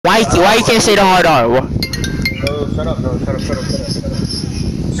Why you can't say the hard R? Bro, shut up, bro. Shut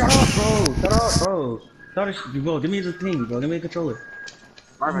up, bro. Bro, give me the thing, bro. Give me the controller.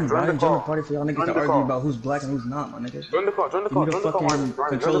 Marvin, Join join the call. party for y'all niggas to argue about who's black and who's not, my nigga. Join the call. Join the Give call. me the Join the call, fucking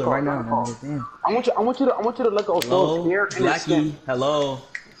Marvin. controller right now, my nigga. Damn. I want you to look at Oso's hair and his skin. Blackie, hello.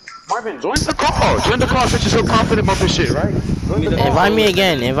 Marvin, join the call. Join the call since you're so confident about this shit, right? Join the call. Invite me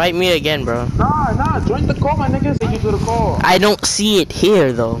again. Invite me again, bro. Nah. Join the call, my nigga. Take you to the call. I don't see it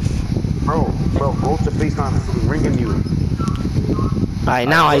here though. Bro, go to FaceTime. It's ringing you. Alright,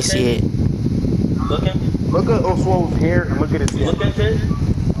 now I see it. Look at Oso's hair and look at his skin. Look at it.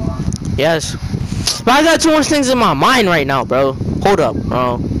 Yes. But I got too much things in my mind right now, bro. Hold up,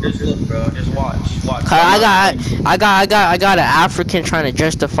 bro. Just look, bro. Just watch. I got an African trying to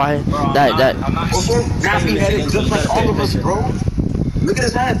justify Bro, that. I'm not Oso, nasty headed, just like all of us, bro. Look at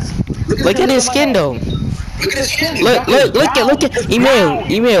his head. Look at his skin though. Look at his skin. Look at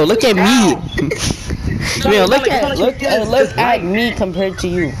email. Look at me. Email, look at me compared to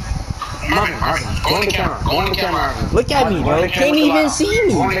you. Marvin, go on the camera. Go on the camera. Look at me, bro. Can't even see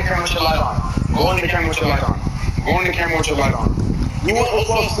me. Go on the camera with your light on. Go on the camera with your light on. Go on the camera with your light on. You want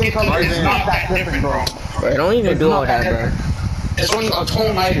Oso's skin color? It's not that different, bro. Bro, don't even do all that, bro. It's only a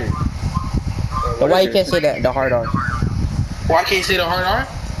tone lighter. But why you can't say that the hard R? Why can't you say the hard R?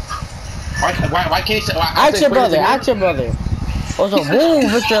 Why can't you say? Ask your brother. Also,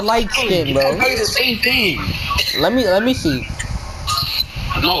 move with your light skin, bro. I'll tell you the same thing. Let me see.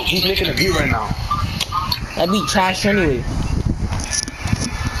 No, he's making a view right now. That be trash anyway.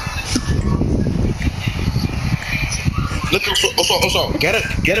 Look, also, get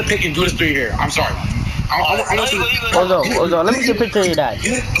a pic and do this through here. I'm sorry. I want you. Hold on. Let me see a picture of that.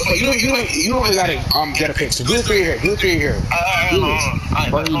 You don't gotta get a pic. So do it through here. Do it through here.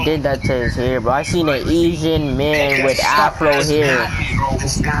 But he did that to his hair, bro. I seen an Asian man with afro hair.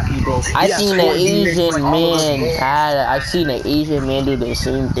 It's snappy, bro. I seen an Asian man do the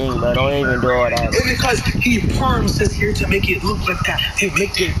same thing, bro. Don't even do all that. It's because he perms his hair to make it look like that. To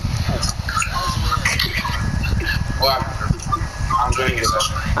make it. Well, I'm doing this.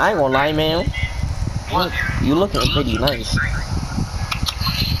 I ain't gonna lie, man. You looking pretty nice.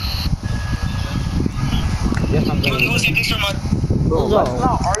 Yes, I'm doing it. Bro, let's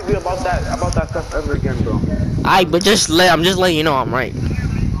not argue about that stuff ever again, bro. I'm just letting you know I'm right.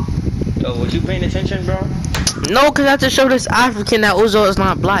 Yo, was you paying attention, bro? No, cause I have to show this African that Uzo is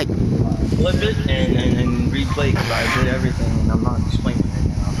not black. Flip it and replay, cause I did everything and I'm not explaining it.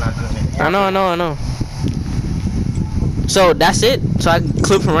 I'm not doing it. I know. So that's it. So I can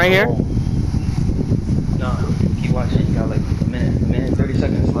clip from right here. No, keep watching. You got like a minute, 30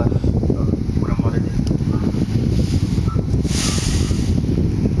 seconds left. What I'm about to do.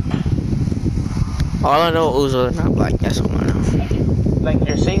 All I know, Uzo is not black. That's all I know. Like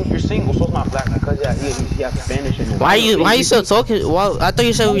you're saying Uso's not black because he has Spanish in him. Why you still talking? Well, I thought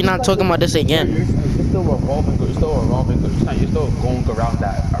you said we're not talking about this again. You're still revolving. You're still going around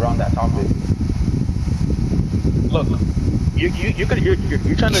that topic. Look, you're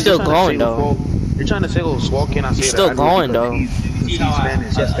trying to still going though. You're trying to say, "Oh, Swole cannot say that." Still going though. See how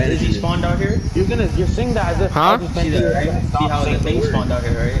Spanish. He spawned out here? You're saying that as if. Huh? See that, right? See how the thing spawned out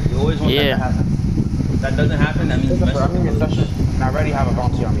here, right? You always want that to happen. If that doesn't happen, that means I already have a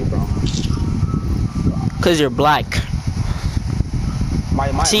bounty on me, bro. Cause you're black.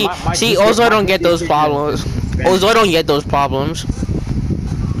 See, Ozo don't get those problems. Ozo don't get those problems.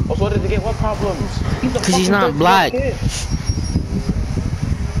 Ozo doesn't get what problems? Cause he's not black.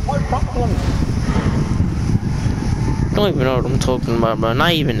 What problems? Don't even know what I'm talking about, bro.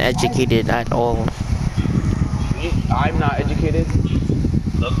 Not even educated at all. I'm not educated.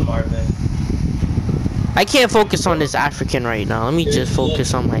 Look, Marvin. I can't focus on this African right now. Let me just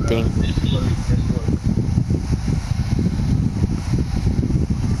focus on my thing. Just look.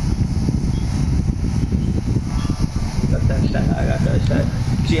 I got that shot.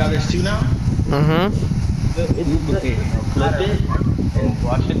 See how there's two now? Mm-hmm. Duplicate.